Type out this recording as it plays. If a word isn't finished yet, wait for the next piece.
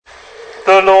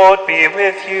The Lord be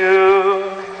with you.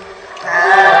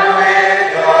 And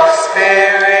with your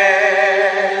spirit.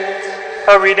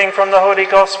 A reading from the Holy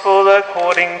Gospel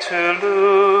according to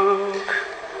Luke.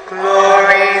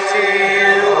 Glory to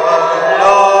you, O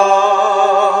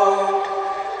Lord.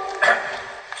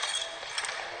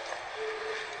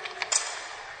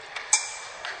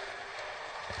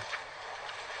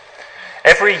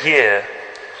 Every year,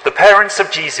 the parents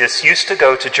of Jesus used to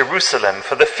go to Jerusalem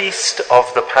for the feast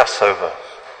of the Passover.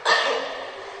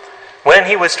 When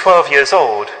he was 12 years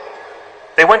old,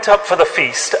 they went up for the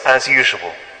feast as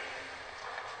usual.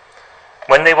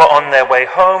 When they were on their way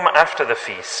home after the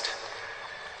feast,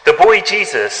 the boy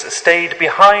Jesus stayed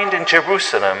behind in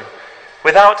Jerusalem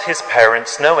without his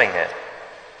parents knowing it.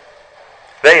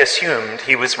 They assumed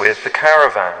he was with the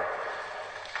caravan.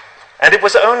 And it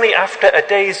was only after a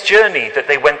day's journey that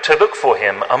they went to look for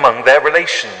him among their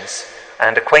relations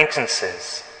and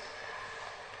acquaintances.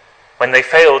 When they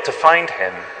failed to find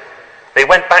him, they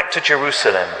went back to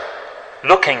Jerusalem,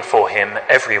 looking for him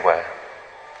everywhere.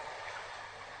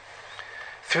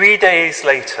 3 days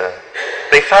later,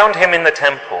 they found him in the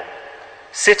temple,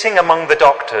 sitting among the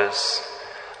doctors,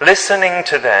 listening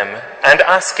to them and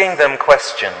asking them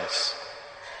questions.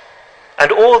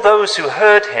 And all those who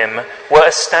heard him were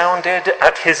astounded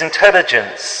at his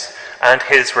intelligence and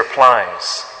his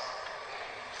replies.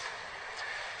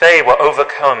 They were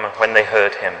overcome when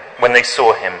they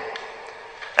saw him.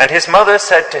 And his mother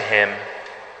said to him,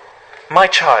 "My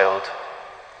child,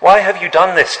 why have you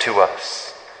done this to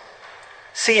us?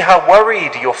 See how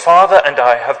worried your father and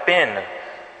I have been,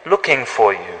 looking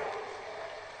for you."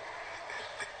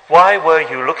 "Why were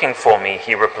you looking for me?"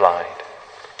 he replied.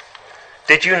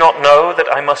 "Did you not know that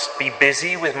I must be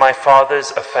busy with my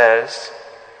father's affairs?"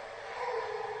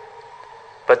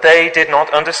 But they did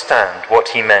not understand what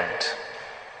he meant.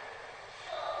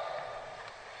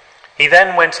 He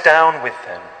then went down with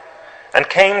them and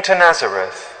came to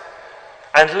Nazareth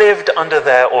and lived under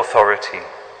their authority.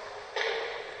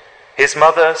 His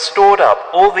mother stored up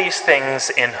all these things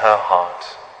in her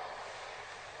heart.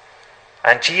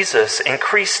 And Jesus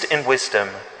increased in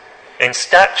wisdom, in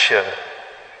stature,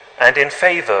 and in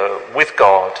favor with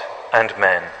God and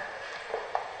men.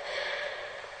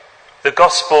 The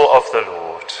Gospel of the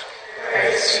Lord.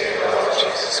 Praise to you, Lord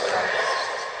Jesus Christ.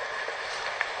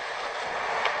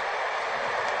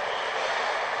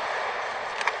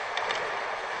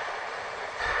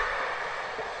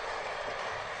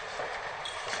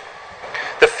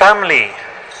 The family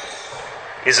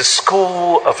is a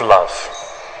school of love.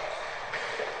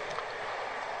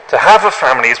 To have a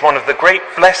family is one of the great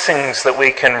blessings that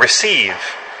we can receive.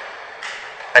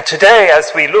 And today,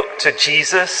 as we look to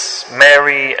Jesus,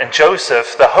 Mary, and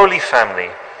Joseph, the Holy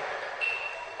Family,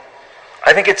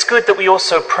 I think it's good that we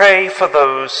also pray for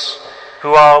those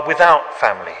who are without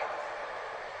family,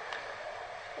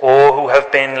 or who have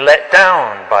been let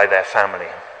down by their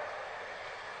family,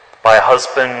 by a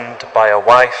husband, by a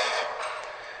wife,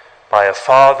 by a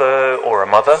father or a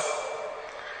mother,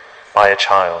 by a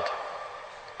child.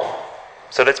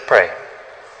 So let's pray.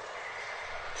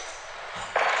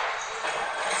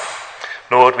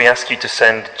 Lord, we ask you to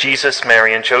send Jesus,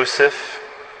 Mary, and Joseph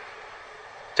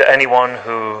to anyone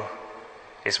who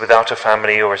is without a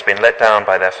family or has been let down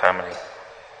by their family,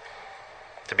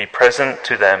 to be present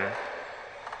to them,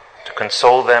 to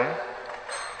console them,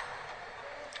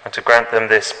 and to grant them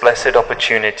this blessed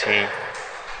opportunity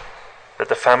that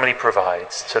the family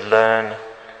provides to learn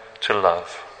to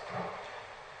love.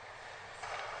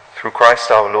 Through Christ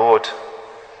our Lord.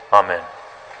 Amen.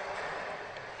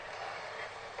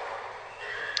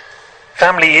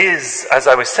 Family is, as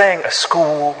I was saying, a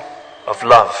school of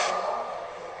love.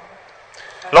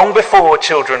 Long before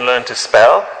children learn to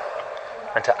spell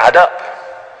and to add up,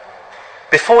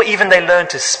 before even they learn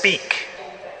to speak,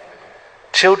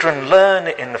 children learn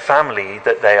in the family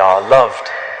that they are loved,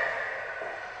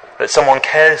 that someone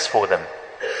cares for them,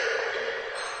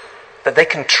 that they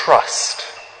can trust.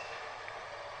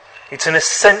 It's an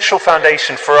essential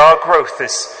foundation for our growth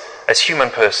as human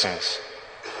persons.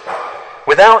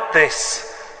 Without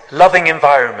this loving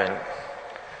environment,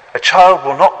 a child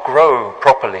will not grow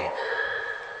properly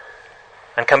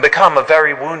and can become a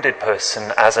very wounded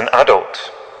person as an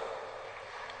adult.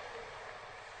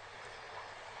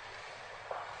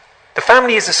 The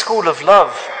family is a school of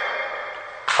love,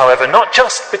 however, not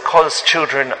just because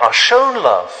children are shown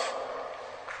love,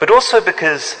 but also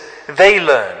because they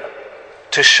learn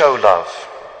to show love.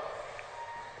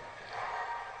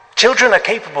 Children are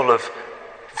capable of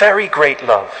very great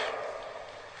love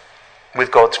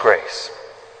with God's grace.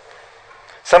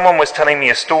 Someone was telling me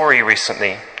a story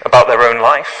recently about their own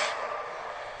life.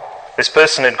 This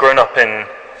person had grown up in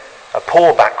a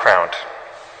poor background,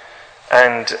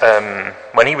 and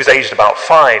when he was aged about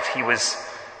 5, he was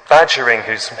badgering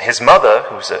his mother,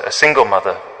 who was a single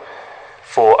mother,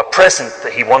 for a present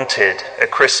that he wanted at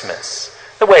Christmas.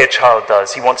 The way a child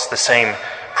does, he wants the same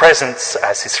presents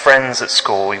as his friends at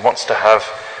school. He wants to have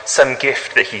some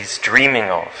gift that he's dreaming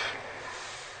of.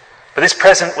 But this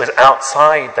present was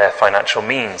outside their financial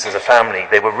means as a family.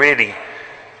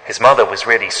 His mother was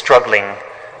really struggling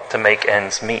to make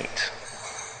ends meet.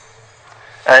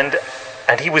 And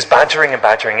he was badgering and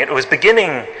badgering. It was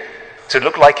beginning to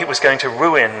look like it was going to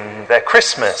ruin their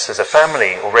Christmas as a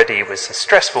family. Already it was a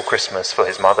stressful Christmas for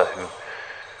his mother,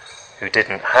 who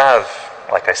didn't have,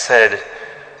 like I said,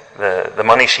 the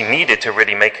money she needed to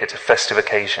really make it a festive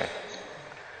occasion.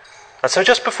 And so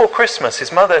just before Christmas,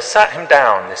 his mother sat him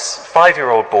down, this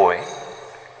 5-year-old boy,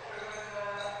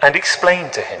 and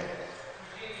explained to him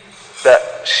that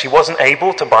she wasn't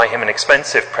able to buy him an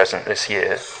expensive present this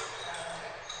year,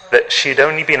 that she had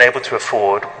only been able to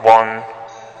afford one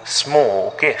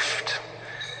small gift.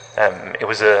 It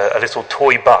was a little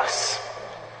toy bus.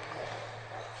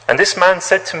 And this man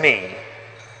said to me,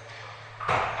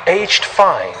 aged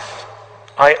 5,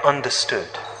 I understood.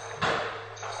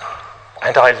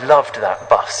 And I loved that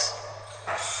bus.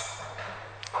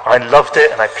 I loved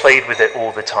it and I played with it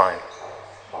all the time.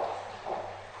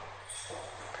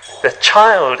 The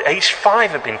child, aged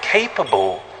 5, had been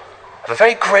capable of a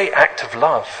very great act of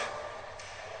love.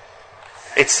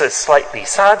 It's a slightly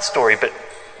sad story, but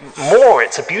more,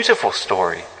 it's a beautiful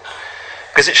story.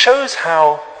 Because it shows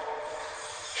how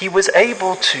he was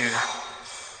able to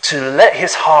let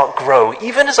his heart grow,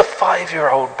 even as a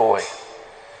 5-year-old boy.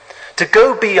 To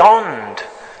go beyond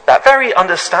that very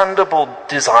understandable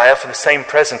desire for the same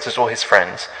present as all his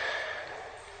friends,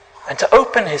 and to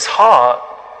open his heart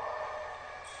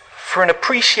for an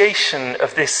appreciation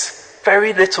of this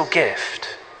very little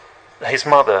gift that his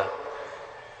mother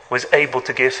was able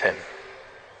to give him.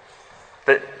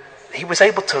 That he was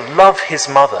able to love his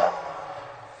mother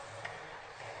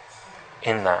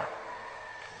in that.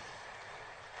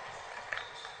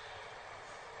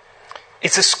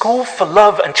 It's a school for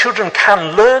love, and children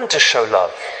can learn to show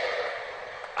love.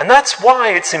 And that's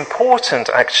why it's important,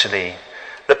 actually,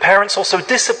 that parents also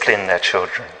discipline their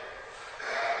children.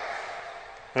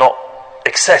 Not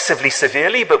excessively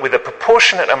severely, but with a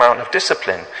proportionate amount of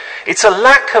discipline. It's a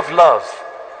lack of love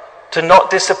to not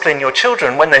discipline your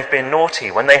children when they've been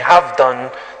naughty, when they have done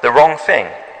the wrong thing.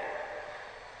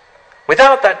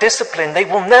 Without that discipline, they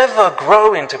will never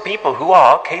grow into people who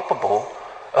are capable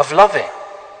of loving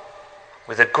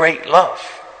with a great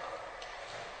love.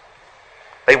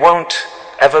 They won't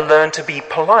ever learn to be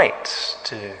polite,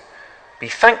 to be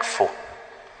thankful,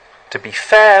 to be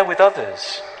fair with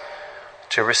others,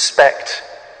 to respect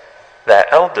their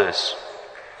elders.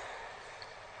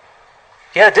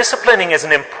 Yeah, disciplining is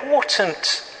an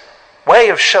important way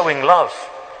of showing love.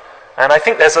 And I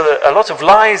think there's a lot of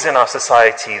lies in our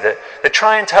society that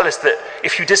try and tell us that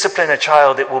if you discipline a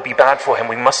child, it will be bad for him.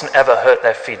 We mustn't ever hurt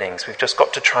their feelings. We've just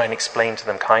got to try and explain to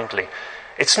them kindly.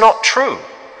 It's not true.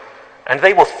 And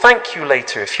they will thank you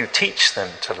later if you teach them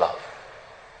to love.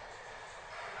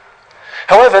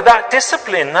 However, that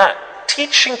discipline, that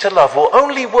teaching to love, will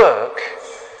only work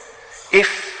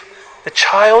if the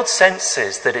child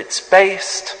senses that it's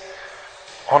based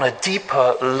on a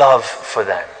deeper love for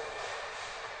them.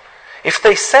 If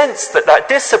they sense that that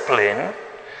discipline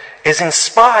is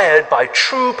inspired by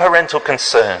true parental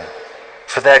concern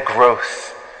for their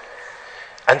growth,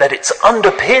 and that it's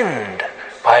underpinned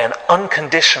by an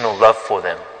unconditional love for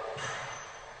them,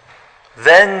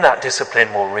 then that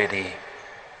discipline will really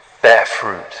bear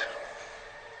fruit.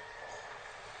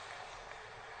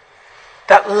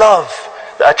 That love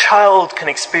that a child can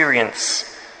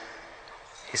experience,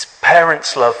 his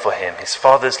parents' love for him, his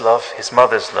father's love, his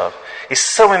mother's love, is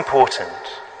so important.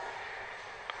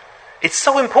 It's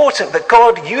so important that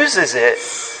God uses it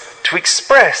to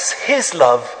express his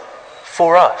love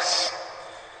for us.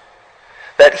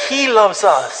 That he loves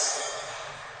us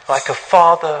like a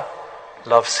father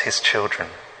loves his children.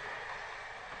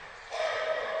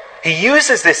 He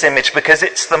uses this image because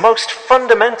it's the most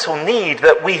fundamental need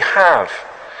that we have.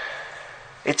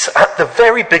 It's at the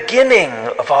very beginning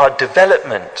of our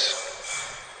development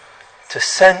to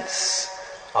sense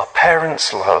our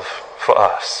parents' love for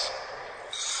us.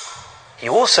 He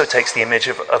also takes the image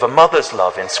of a mother's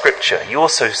love in Scripture. He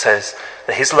also says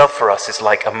that his love for us is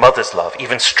like a mother's love,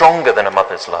 even stronger than a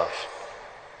mother's love.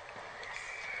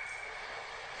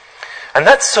 And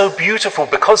that's so beautiful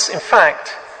because, in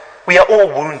fact, we are all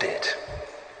wounded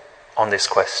on this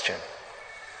question.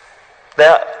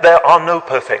 There are no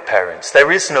perfect parents.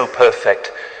 There is no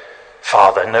perfect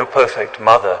father, no perfect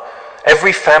mother.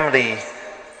 Every family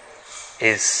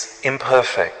is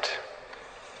imperfect.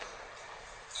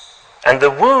 And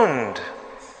the wound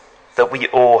that we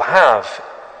all have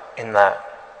in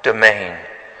that domain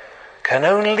can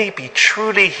only be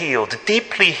truly healed,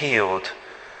 deeply healed,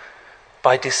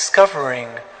 by discovering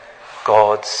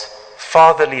God's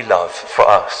fatherly love for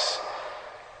us.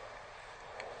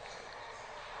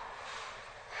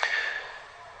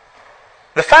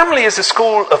 The family is a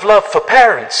school of love for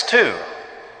parents too,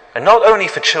 and not only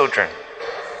for children.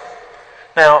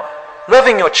 Now,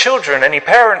 loving your children, any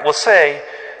parent will say,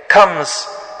 comes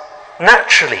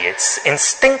naturally. It's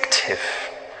instinctive.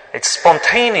 It's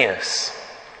spontaneous.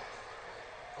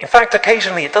 In fact,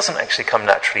 occasionally it doesn't actually come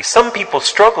naturally. Some people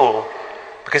struggle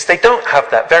because they don't have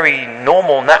that very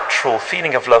normal, natural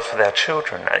feeling of love for their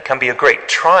children, and it can be a great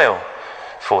trial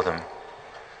for them.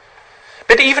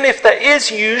 But even if there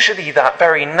is usually that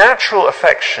very natural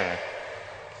affection,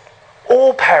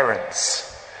 all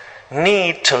parents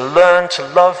need to learn to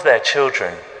love their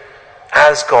children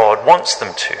as God wants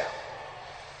them to.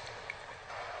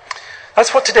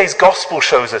 That's what today's gospel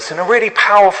shows us in a really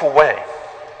powerful way.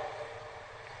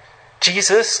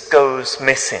 Jesus goes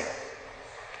missing.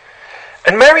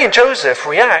 And Mary and Joseph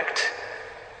react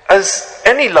as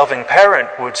any loving parent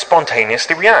would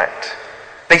spontaneously react.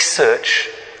 They search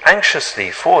anxiously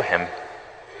for him.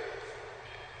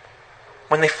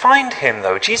 When they find him,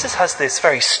 though, Jesus has this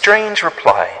very strange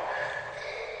reply.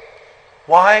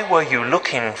 Why were you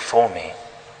looking for me?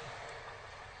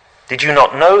 Did you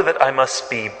not know that I must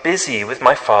be busy with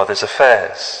my Father's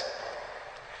affairs?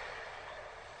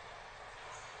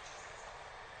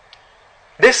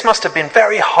 This must have been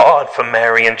very hard for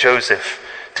Mary and Joseph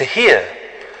to hear.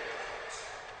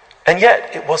 And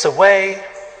yet it was a way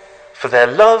for their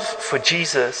love for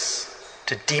Jesus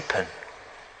to deepen.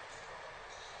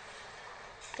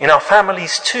 In our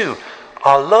families too,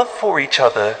 our love for each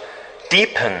other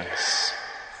deepens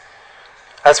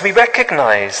as we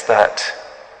recognize that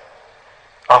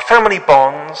our family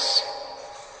bonds,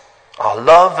 our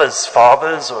love as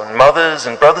fathers or mothers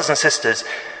and brothers and sisters,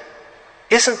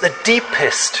 isn't the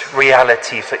deepest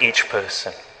reality for each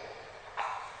person.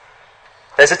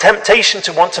 There's a temptation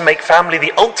to want to make family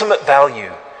the ultimate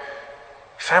value.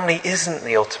 Family isn't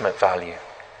the ultimate value.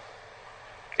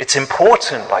 It's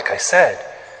important, like I said,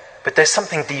 but there's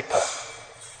something deeper.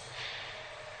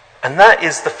 And that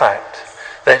is the fact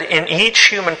that in each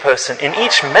human person, in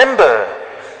each member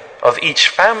of each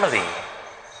family,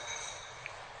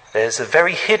 there's a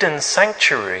very hidden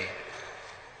sanctuary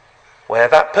where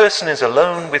that person is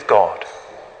alone with God.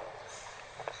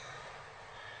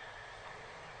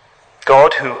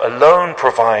 God who alone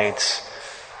provides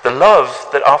the love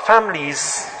that our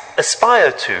families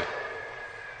aspire to.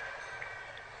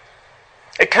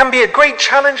 It can be a great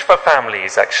challenge for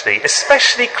families, actually,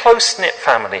 especially close-knit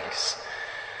families,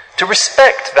 to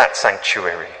respect that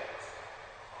sanctuary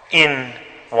in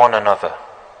one another.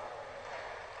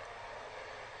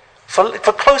 For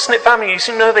close-knit families,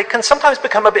 you know, they can sometimes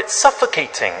become a bit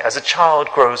suffocating as a child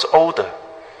grows older.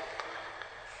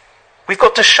 We've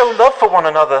got to show love for one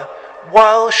another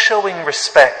while showing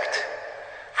respect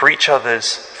for each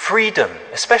other's freedom,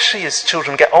 especially as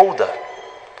children get older,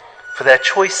 for their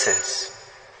choices.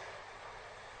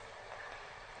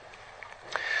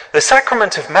 The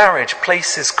sacrament of marriage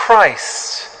places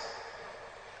Christ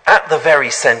at the very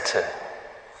center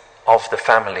of the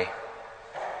family.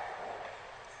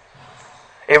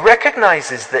 It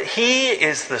recognizes that he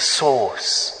is the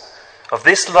source of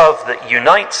this love that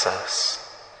unites us.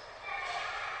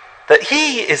 That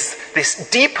he is this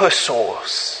deeper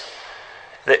source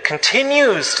that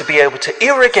continues to be able to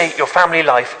irrigate your family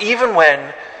life even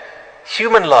when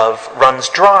human love runs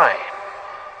dry.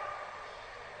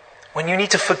 When you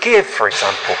need to forgive, for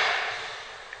example.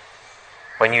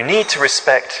 When you need to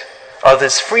respect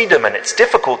others' freedom and it's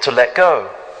difficult to let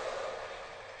go.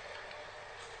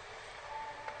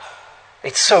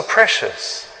 It's so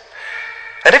precious.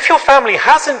 And if your family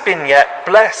hasn't been yet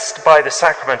blessed by the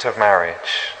sacrament of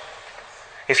marriage,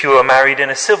 if you were married in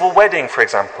a civil wedding, for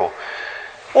example,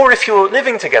 or if you're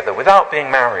living together without being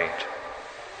married,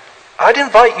 I'd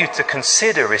invite you to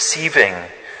consider receiving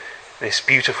this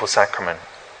beautiful sacrament.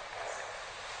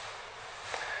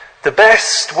 The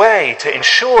best way to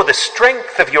ensure the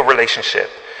strength of your relationship,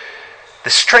 the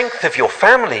strength of your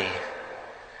family,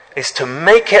 is to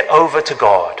make it over to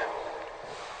God.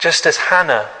 Just as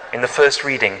Hannah, in the first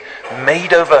reading,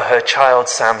 made over her child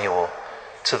Samuel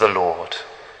to the Lord.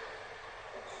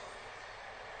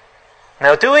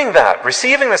 Now, doing that,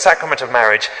 receiving the sacrament of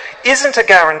marriage, isn't a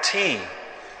guarantee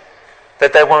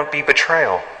that there won't be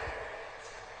betrayal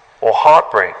or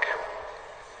heartbreak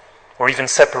or even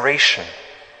separation.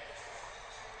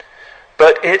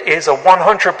 But it is a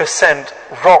 100%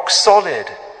 rock-solid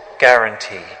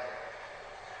guarantee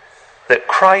that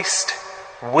Christ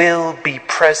will be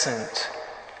present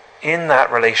in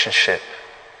that relationship,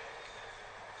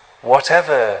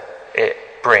 whatever it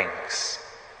brings.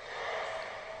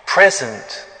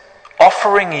 Present,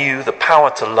 offering you the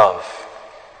power to love.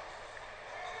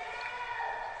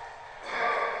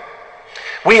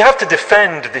 We have to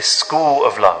defend this school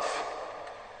of love.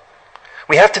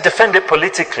 We have to defend it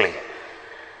politically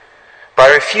by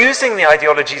refusing the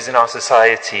ideologies in our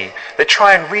society that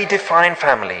try and redefine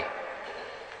family,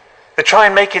 that try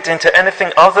and make it into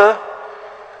anything other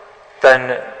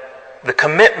than the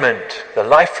commitment, the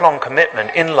lifelong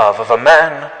commitment in love of a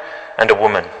man and a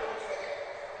woman.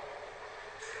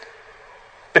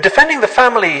 But defending the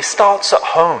family starts at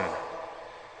home.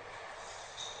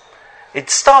 It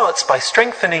starts by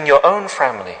strengthening your own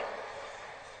family.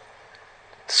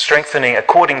 Strengthening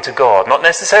according to God, not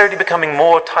necessarily becoming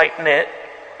more tight-knit,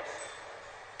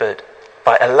 but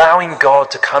by allowing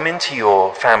God to come into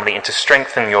your family and to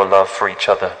strengthen your love for each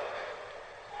other.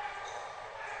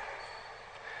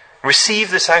 Receive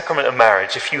the sacrament of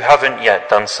marriage if you haven't yet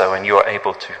done so and you are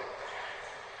able to.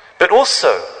 But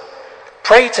also,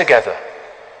 pray together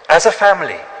as a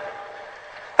family.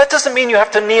 That doesn't mean you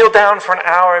have to kneel down for an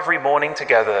hour every morning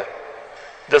together.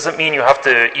 Doesn't mean you have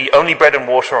to eat only bread and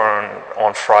water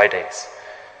on Fridays.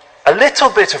 A little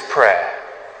bit of prayer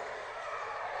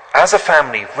as a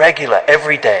family, regular,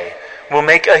 every day, will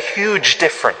make a huge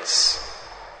difference,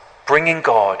 bringing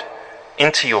God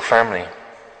into your family.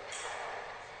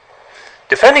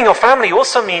 Defending your family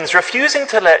also means refusing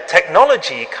to let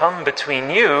technology come between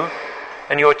you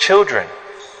and your children.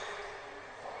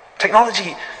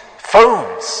 Technology,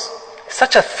 phones,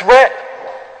 such a threat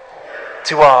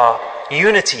to our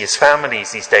unity as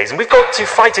families these days, and we've got to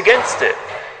fight against it.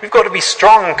 We've got to be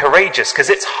strong and courageous because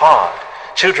it's hard.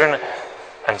 Children,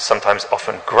 and sometimes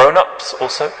often grown-ups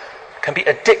also, can be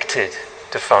addicted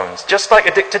to phones, just like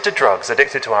addicted to drugs,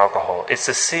 addicted to alcohol. It's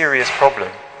a serious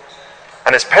problem.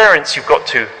 And as parents, you've got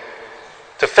to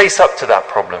face up to that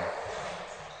problem.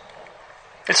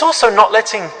 It's also not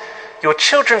letting your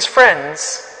children's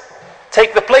friends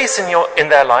take the place in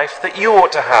their life that you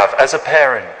ought to have as a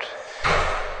parent.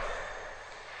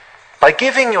 By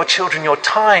giving your children your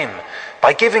time,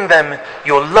 by giving them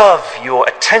your love, your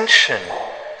attention,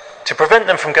 to prevent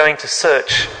them from going to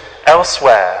search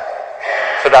elsewhere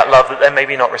for that love that they're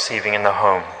maybe not receiving in the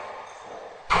home.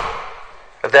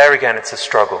 But there again, it's a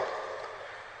struggle.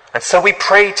 And so we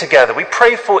pray together, we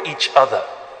pray for each other.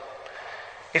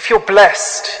 If you're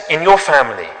blessed in your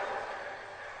family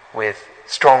with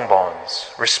strong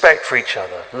bonds, respect for each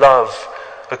other, love,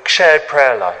 a shared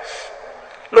prayer life,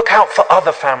 look out for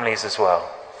other families as well.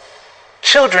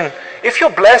 Children, if you're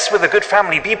blessed with a good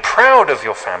family, be proud of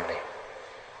your family.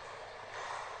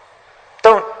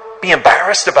 Don't be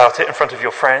embarrassed about it in front of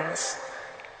your friends.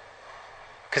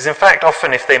 Because in fact,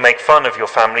 often if they make fun of your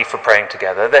family for praying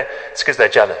together, it's because they're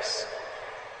jealous.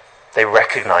 They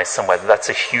recognize somewhere that that's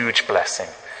a huge blessing.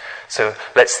 So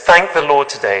let's thank the Lord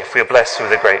today if we are blessed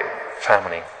with a great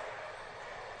family.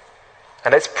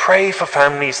 And let's pray for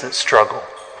families that struggle.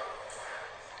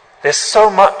 There's so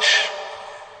much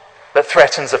that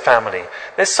threatens a family.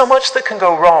 There's so much that can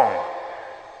go wrong.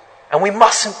 And we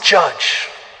mustn't judge.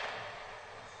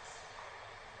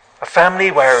 A family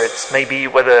where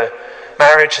whether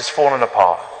marriage has fallen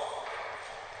apart.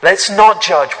 Let's not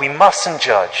judge. We mustn't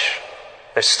judge.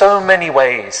 There's so many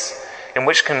ways in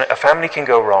which a family can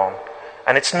go wrong.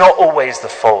 And it's not always the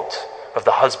fault of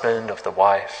the husband, of the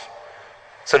wife.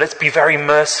 So let's be very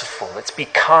merciful. Let's be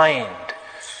kind.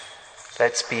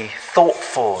 Let's be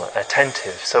thoughtful,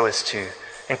 attentive, so as to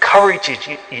encourage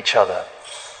each other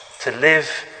to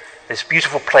live this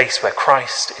beautiful place where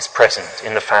Christ is present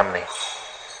in the family.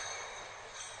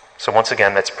 So once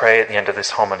again, let's pray at the end of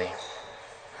this homily.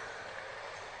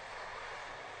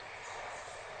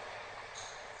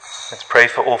 Let's pray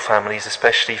for all families,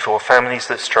 especially for families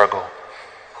that struggle.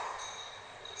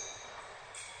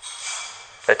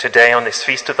 That today, on this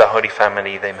Feast of the Holy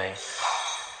Family, they may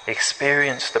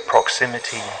experience the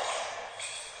proximity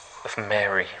of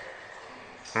Mary,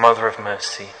 Mother of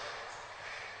Mercy,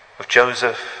 of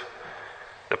Joseph,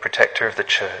 the protector of the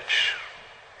Church,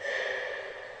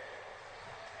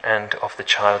 and of the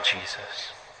child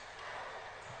Jesus,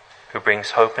 who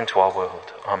brings hope into our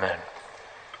world. Amen.